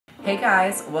Hey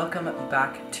guys, welcome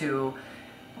back to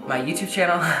my YouTube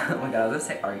channel. Oh my god, I was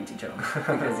gonna say our YouTube channel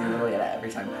because you literally get it every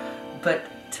time. But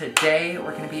today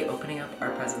we're gonna be opening up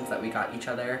our presents that we got each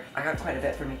other. I got quite a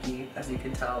bit for Mickey, as you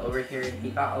can tell over here.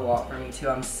 He got a lot for me too.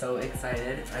 I'm so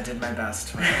excited. I did my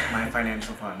best with my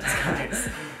financial funds, guys.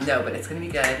 No, but it's gonna be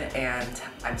good, and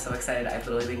I'm so excited. I've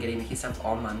literally been getting Mickey stuff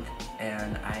all month,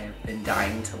 and I've been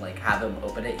dying to like have him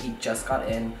open it. He just got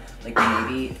in like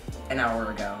maybe an hour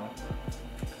ago.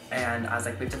 And I was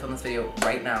like, we have to film this video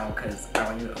right now because I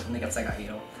want you to open the gifts I got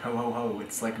you. Ho ho ho,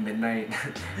 it's like midnight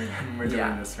and we're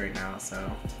doing this right now,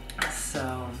 so.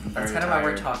 So, that's kind of why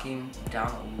we're talking down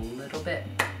a little bit,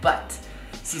 but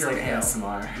this is like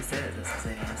ASMR. This is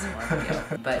an ASMR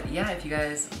video. But yeah, if you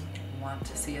guys want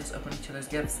to see us open each other's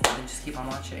gifts, then just keep on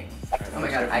watching. Oh my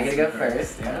god, I gotta go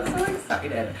first. Yeah. I'm so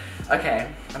excited.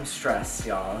 Okay, I'm stressed,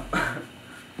 y'all. Oh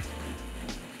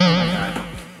my god.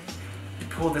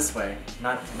 Pull this way,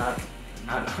 not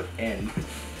in.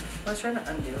 I was trying to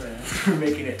undo it. You're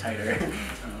making it tighter.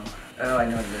 Oh, I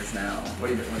know what it is now.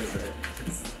 What is it?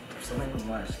 It's something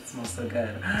lush. It smells so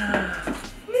good.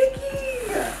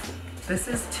 Mickey! This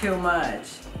is too much.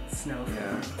 Snow food.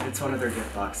 Yeah, it's one of their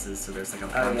gift boxes, so there's like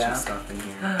a bunch of stuff in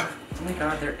here. Oh my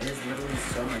god, there is literally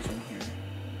so much in here.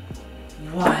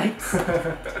 What?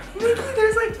 Mickey,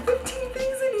 there's like 15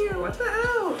 things in here. What the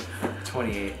hell?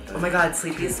 28. Oh my god,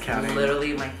 Sleepy is counting.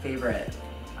 Literally my favorite.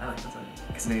 I like this one.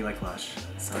 Because now you like Lush.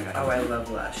 So I got I love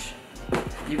Lush.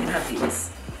 You can have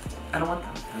these. I don't want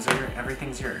them. Those are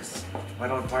everything's yours. I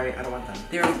don't want them.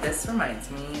 This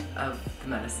reminds me of the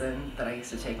medicine that I used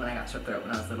to take when I got strep throat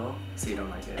when I was little. So you don't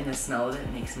like it? And the smell of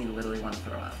it makes me literally want to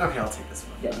throw up. Okay, I'll take this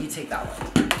one. Yeah, you take that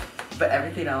one. But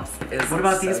everything else is What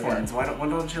about so these good. ones? What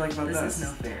don't you like about this? This is no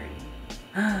fairy.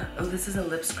 Oh, this is a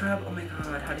lip scrub? Oh my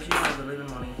god, how did you know I've literally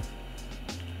been wanting?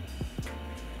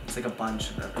 It's like a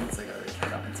bunch of them. It's like I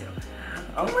got one too.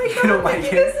 Oh my god, you don't like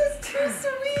it? This is too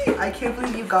sweet! I can't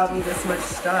believe you got me this much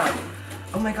stuff.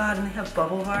 Oh my god, and they have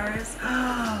bubble bars.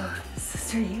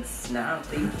 Sister, you snap.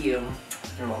 Thank you.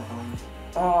 You're welcome.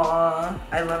 Aww,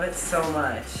 I love it so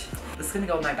much. This is gonna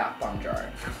go in my bath bomb jar,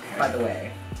 by the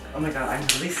way. Oh my god, I'm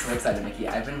really so excited, Mickey.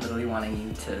 I've been literally wanting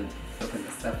you to open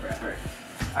this stuff forever.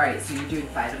 Alright, so you're doing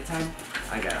 5 at a time?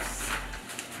 I guess.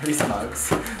 Are these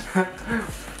mugs?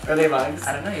 Are they mugs?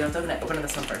 I don't know, you have to open it. Open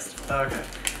this one first. Oh, okay.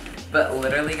 But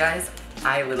literally, guys,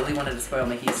 I literally wanted to spoil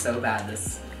Mickey so bad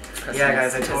this Christmas. Yeah,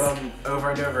 guys, I told him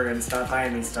over and over again, stop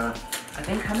buying me stuff. I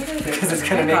think, how many did I get? Because it's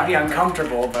gonna make me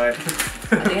uncomfortable, but...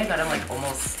 I think I got him like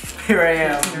almost... Here I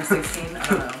am. 15 or 16, I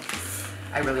don't know.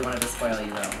 I really wanted to spoil you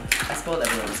though. I spoiled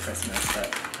everyone this Christmas,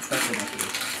 but especially Mickey.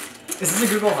 Is this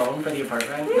a Google Home for the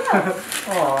apartment? Yeah.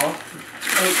 Aww.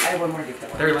 I have one more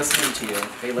gift. They're listening to you.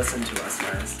 They listen to us,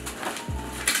 guys.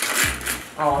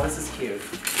 Oh, this is cute.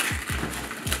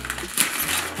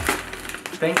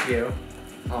 Thank you.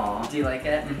 Aw. Do you like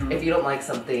it? Mm-hmm. If you don't like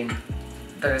something,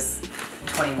 there's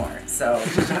 20 more, so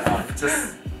shut up.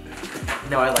 Just...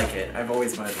 No, I like it. I've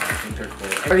always wanted them. I think they're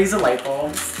cool. Are these the light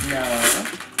bulbs? No.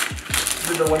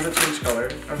 The ones that change color?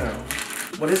 Oh no.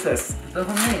 What is this? The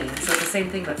whole mini. So it's the same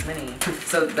thing that's mini.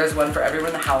 So there's one for everyone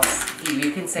in the house.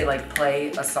 You can say like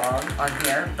play a song on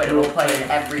here, but it will play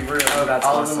in every room. Oh, that's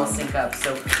All awesome. of them will sync up,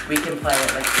 so we can play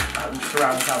it like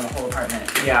surround sound the whole apartment.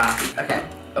 Yeah. Okay,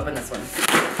 open this one.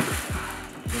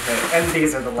 Okay, and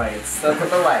these are the lights. Those are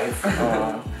the lights.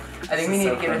 Aww. I think we need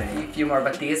to give a few more,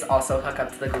 but these also hook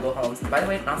up to the Google Homes. By the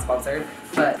way, not sponsored,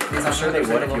 but these I'm sure they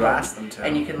would if you asked them to.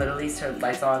 And you can literally turn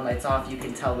lights on, lights off. You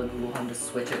can tell the Google Home to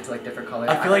switch it to like different colors.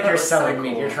 I feel like you're selling so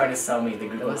me. cool. You're trying to sell me the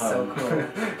Google Home. It was so cool.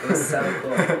 It was so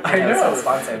cool. I know. It's not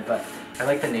sponsored, but I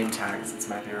like the name tags. It's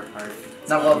my favorite part.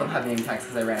 Not all of them have name tags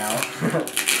because I ran out.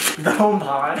 The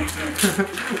HomePod.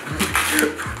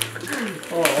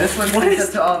 This one brings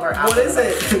us to all of our Apple What is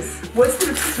devices. it? What's the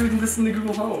difference between this and the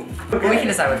Google Home? Okay. We can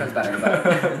decide which one's better,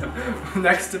 but...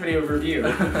 Next video review.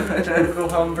 Google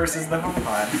Home versus the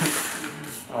HomePod.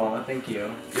 Oh, thank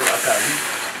you. You're welcome.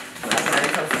 And then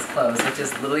it comes this clothes, which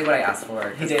is literally what I asked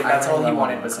for. He did. That's all he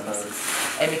wanted was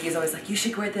clothes. And Mickey's always like, you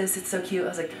should wear this, it's so cute. I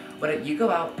was like, why don't you go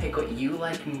out, pick what you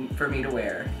like for me to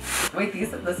wear. Wait,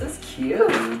 this is cute.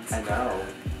 I know.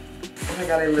 Oh my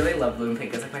god, I literally love blue and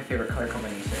pink. It's like my favorite color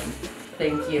combination.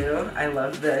 Thank you. I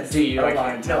love this. Do you? A I lot.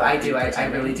 can't tell. No, I do. I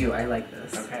really do. I like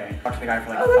this. Okay. Talk to the guy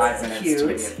for like Oh, 5 this is minutes cute. to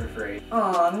get it for free.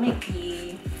 Aw,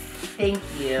 Mickey. Thank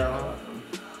you.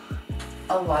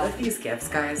 A lot of these gifts,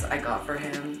 guys, I got for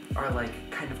him are like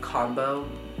kind of combo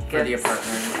gifts. For the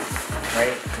apartment,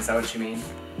 right? Is that what you mean?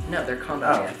 No, they're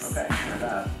combo gifts. Okay.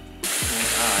 Oh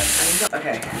my god.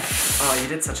 Okay. Oh, you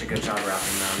did such a good job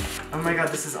wrapping them. Oh my god,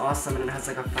 this is awesome, and it has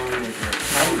like a foam maker.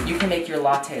 And you can make your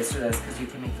lattes for this because you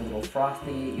can make the little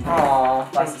frothy. Aww,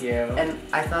 thank you. And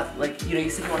I thought, like, you know, you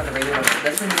said you wanted the regular one.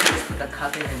 This one you can just put the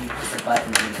cup in and you push the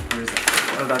button and it brews it.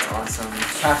 Oh, that's awesome.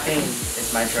 Caffeine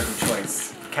is my drug of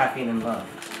choice. Caffeine and love.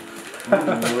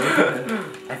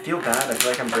 I feel bad. I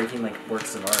feel like I'm breaking like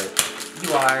works of art.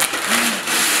 You are.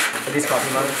 Are these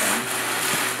coffee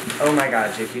mugs? Oh my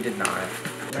god, Jake, you did not.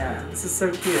 Yeah. This is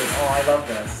so cute. Oh, I love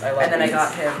this. I love And then these.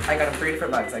 I got him 3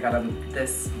 different mugs. I got him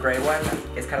this gray one.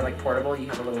 It's kind of like portable. You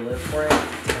have a little lid for it.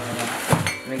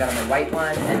 And we got him a white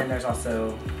one, and then there's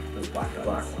also those black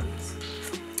ones.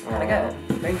 Kinda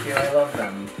good. Thank you. I love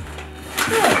them.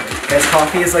 Guys,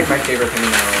 coffee is like my favorite thing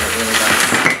in the world. It really does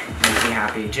make me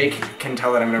happy. Jake can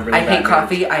tell that I'm in a really I bad hate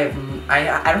coffee. I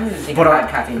don't even think But I've had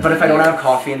caffeine. But if I don't have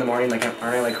coffee in the morning, like,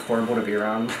 aren't I like horrible to be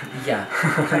around? Yeah,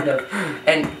 kind of.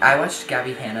 And I watched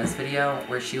Gabby Hanna's video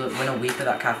where she went a week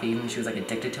without caffeine and she was like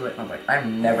addicted to it. And I was like,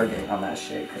 I'm never getting on that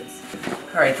shit.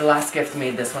 All right, the last gift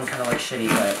made this one kind of like shitty,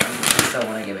 but I still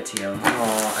want to give it to you.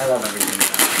 Oh, I love everything.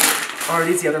 Oh, are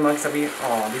these the other mugs that we?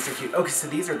 Oh, these are cute. Okay, so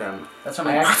these are them. That's what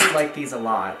I actually like these a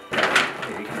lot.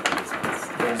 Here, you can open these ones.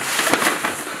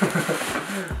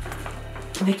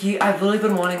 Nikki, I've really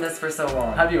been wanting this for so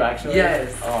long. Have you actually?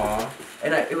 Yes. Aw.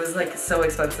 And it was like so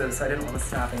expensive, so I didn't want to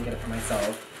stop and get it for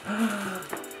myself.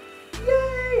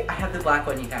 Yay! I have the black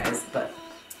one, you guys, but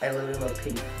I literally love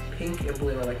pink. Pink and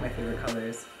blue are like my favorite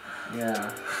colors.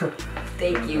 Yeah.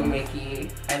 Thank you, Mickey.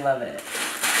 I love it.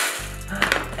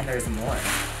 And there's more.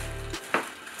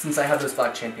 Since I have those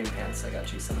black champion pants, I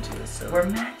got you some too. So we're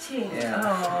matching. Yeah.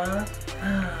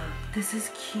 Aww. This is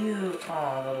cute.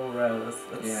 Aw, little rose.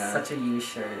 That's such a you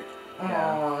shirt.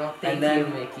 Yeah. Aww, thank you,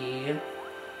 Mickey.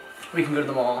 We can go to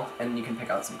the mall and you can pick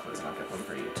out some clothes and I'll pick one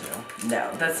for you too.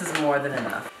 No, this is more than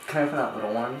enough. Can I open that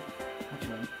little one? Which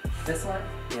one? This one?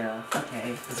 Yeah.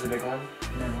 Okay. Is it a big one?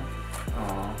 No.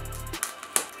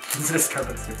 Aww. Is it a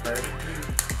Starbucks gift card?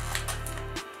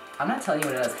 I'm not telling you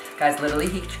what it is. Guys, literally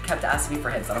he kept asking me for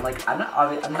hints and I'm like, I'm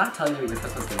not telling you what your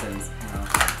Christmas gift is. No.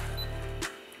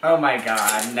 Oh my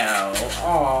god, no.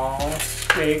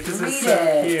 Aww. Jake, this is so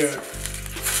cute.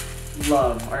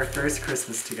 Love, our first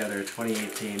Christmas together,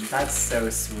 2018. That's so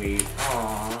sweet.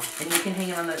 Aww. And you can hang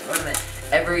it on the ornament.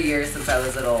 Every year since I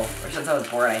was little, or since I was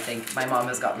born, I think, my mom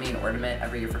has got me an ornament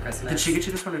every year for Christmas. Did she get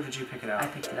you this one or did you pick it out? I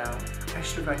picked it out. I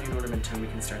should have gotten you an ornament too and we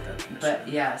can start that tradition. But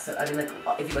yeah, so I mean like,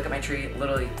 if you look at my tree,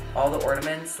 literally all the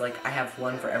ornaments, like I have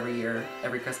one for every year,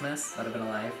 every Christmas that I've been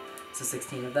alive. So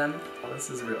 16 of them. Oh, this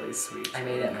is really sweet. I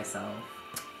made it myself.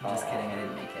 I'm just kidding, I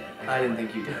didn't make it. I didn't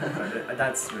think you did, but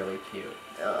that's really cute.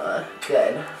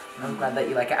 Good. I'm glad that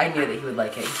you like it. I knew that he would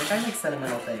like it. He's like, I like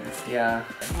sentimental things. Yeah.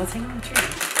 Let's hang on the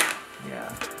tree.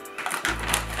 Yeah.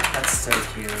 That's so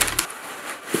cute.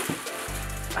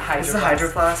 A hydro This is a hydro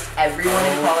flask? Everyone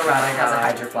in Colorado has a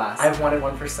hydro flask. I've wanted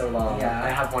one for so long. Yeah. I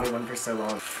have wanted one for so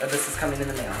long. This is coming in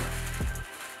the mail.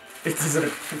 Is it a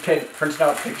printed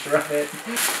out picture of it?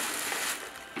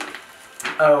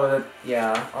 Oh,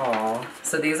 yeah. Aw.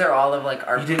 So these are all of like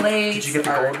our plates. Did you get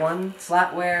the gold one?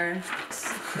 Flatware.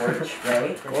 Gorge,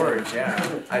 right? Gorge,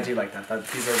 yeah. I do like that.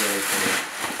 These are really pretty.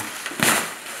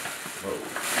 Whoa.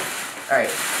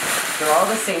 Alright. They're all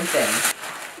the same thing.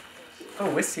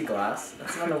 Oh, whiskey glass.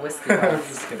 That's not a whiskey glass.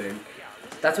 Just kidding.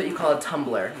 That's what you call a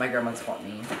tumbler. My grandma taught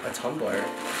me. A tumbler.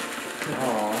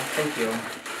 Aw, thank you.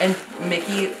 And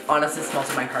Mickey honestly smells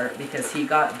in my heart because he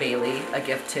got Bailey a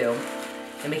gift too.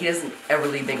 And Mickey isn't a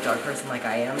really big dog person like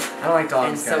I am. I don't like dogs,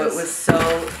 and so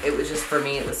it was just for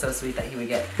me, it was so sweet that he would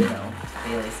get, you know,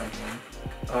 Bailey something.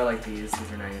 Oh, I like these.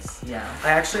 These are nice. Yeah.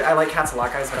 I like cats a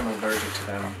lot, guys, but I'm allergic to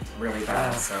them really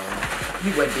bad, so.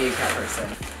 You would be a cat person.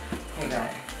 Here you go.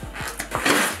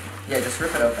 Yeah, just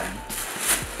rip it open.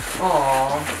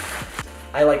 Aww.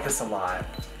 I like this a lot.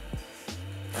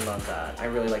 I love that. I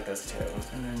really like this too.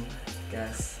 And then,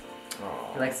 guess.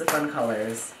 Aww. He likes the fun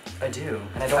colors. I do.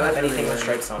 And I don't have anything with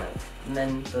stripes on it. And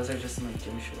then those are just some like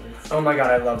gym shorts. Oh my god,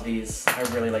 I love these. I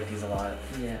really like these a lot.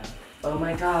 Yeah. Oh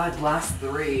my god, last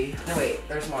 3. No wait,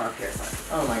 there's more up here.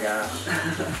 Sorry. Oh my gosh.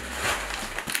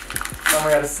 Oh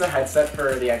my god, this is a headset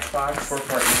for the Xbox. For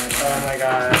Fortnite. Oh my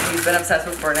god. He's been obsessed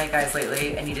with Fortnite, guys,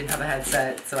 lately, and he didn't have a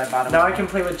headset, so I bought him. Now I can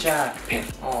play with Jack.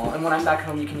 Aw, and when I'm back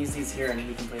home, you can use these here and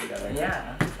we can play together.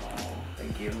 Yeah. Aw,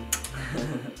 thank you.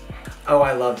 Oh,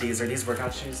 I love these. Are these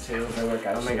workout shoes too? My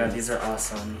workout shoes. Oh my god, these are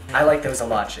awesome. I like those a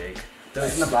lot, Jake.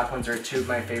 Those and the black ones are 2 of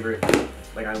my favorite.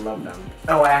 Like, I love them.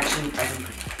 Oh, I didn't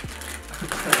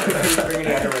bring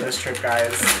any underwear this trip,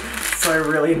 guys. So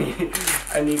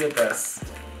I needed this.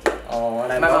 Oh,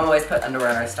 and my mom always put underwear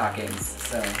in our stockings,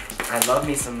 so. I love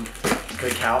me some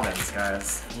good Calvins,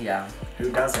 guys. Yeah. Who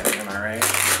doesn't, am I right?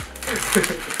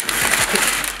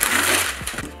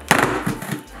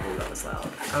 Oh, that was loud.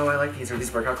 Oh, I like these. Are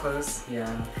these workout clothes?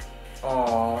 Yeah.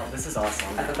 Aw, this is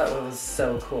awesome. I thought that was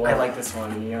so cool. I like this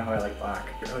one. You know how I like black.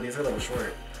 Oh, these are a little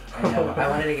short. I know. I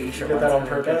wanted to get you short You did ones. that on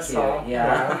purpose? Cute.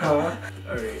 Yeah.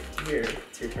 Alright, here.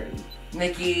 It's your turn.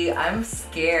 Nikki, I'm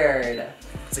scared.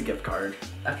 It's a gift card.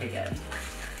 Okay, good.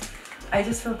 I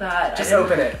just feel bad. Just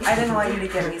open it. I didn't want you to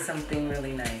get me something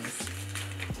really nice.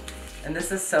 And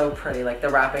this is so pretty. Like the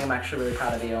wrapping, I'm actually really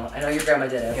proud of you. I know your grandma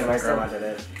did it. Yeah, my grandma did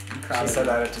it. She said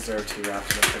that it deserved to be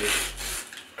wrapped in a pretty.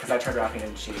 Because I tried wrapping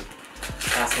and she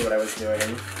asked me what I was doing.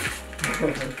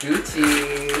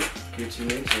 Gucci. Gucci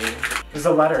Gucci. There's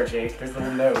a letter, Jake. There's a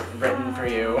little note written for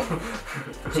you.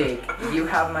 Jake, you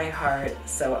have my heart,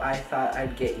 so I thought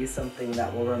I'd get you something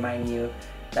that will remind you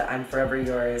that I'm forever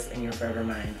yours and you're forever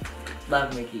mine.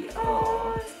 Love, Mickey.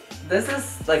 Aww. This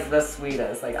is like the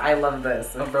sweetest. Like I love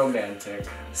this. A romantic.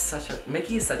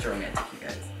 Mickey is such a romantic, you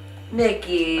guys.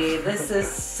 Nikki, this is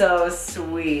so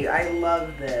sweet. I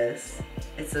love this.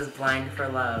 It says blind for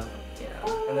love.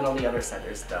 Yeah. And then on the other side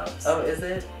there's doves. Oh, is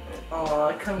it?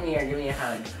 Aw, come here, give me a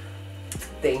hug.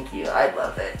 Thank you, I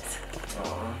love it.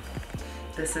 Aww.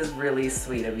 This is really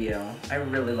sweet of you. I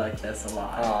really like this a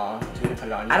lot. Aw. Do you need to put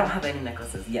it on you? I don't have any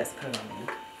necklaces. Yes, put it on me.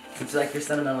 Would you like your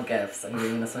sentimental gifts? I'm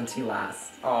giving this one to you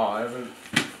last. Aw,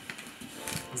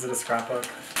 is it a scrapbook?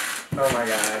 Oh my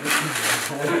god.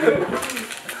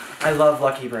 I love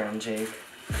Lucky Brand, Jake.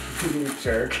 You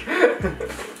jerk.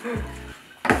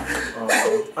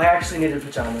 Oh, I actually needed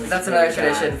pajamas. That's another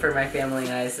tradition for my family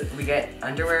and I. We get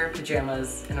underwear,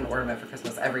 pajamas, and an ornament for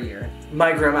Christmas every year.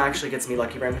 My grandma actually gets me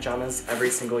Lucky Brand pajamas every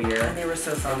single year. And they were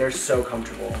so soft. And they're so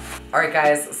comfortable. Alright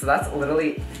guys, so that's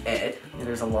literally it. Yeah,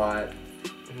 there's a lot.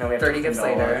 No, we have 30 gifts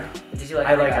later. Did you like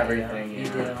I what like got everything, you? yeah.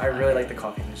 You do? I really like the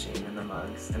coffee machine and the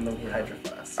mugs and the Yeah. Hydro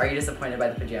Flask. Are you disappointed by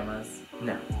the pajamas?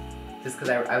 No. Just because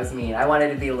I was mean. I wanted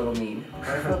to be a little mean.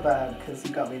 I feel bad because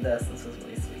you got me this. This was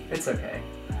really sweet. It's okay.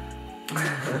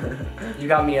 You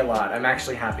got me a lot. I'm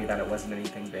actually happy that it wasn't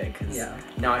anything big because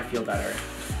now I feel better.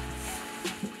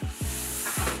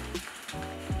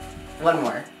 One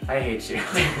more. I hate you.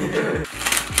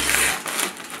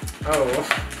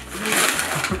 Oh.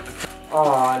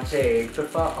 Aw, Jake, the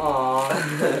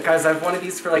aw. Guys, I've wanted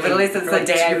these for like literally since the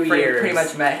day I 2 years. pretty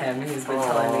much met him, he's been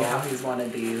telling me how he's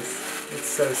wanted these. It's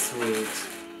so sweet.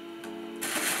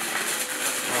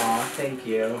 Aw, thank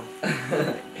you.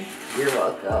 You're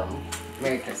welcome.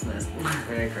 Merry Christmas.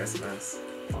 Merry Christmas.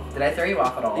 Did I throw you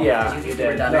off at all? Yeah, Did you you think you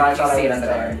were did. done? No, Or I did you thought see I it was under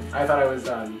there? done. I thought I was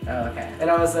done. Oh, okay. And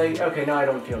I was like, okay, now I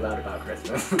don't feel bad about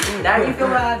Christmas. Now you feel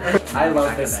bad? I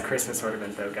love this Christmas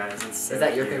ornament though, guys. It's so Is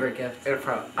that your cute. favorite gift?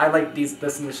 I like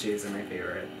this and the shoes are my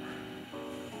favorite.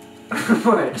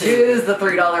 What? Choose the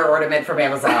 $3 ornament from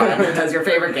Amazon as your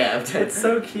favorite gift. It's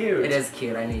so cute. It is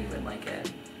cute. I knew you would like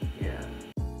it. Yeah.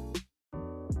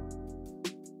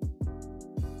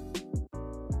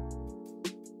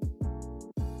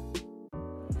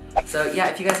 So yeah,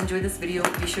 if you guys enjoyed this video,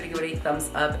 be sure to give it a thumbs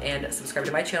up and subscribe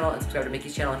to my channel and subscribe to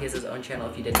Mickey's channel. He has his own channel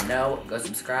if you didn't know. Go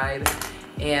subscribe.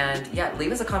 And yeah,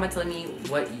 leave us a comment telling me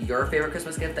what your favorite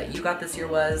Christmas gift that you got this year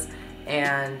was.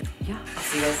 And yeah, I'll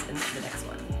see you guys in the next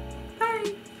one.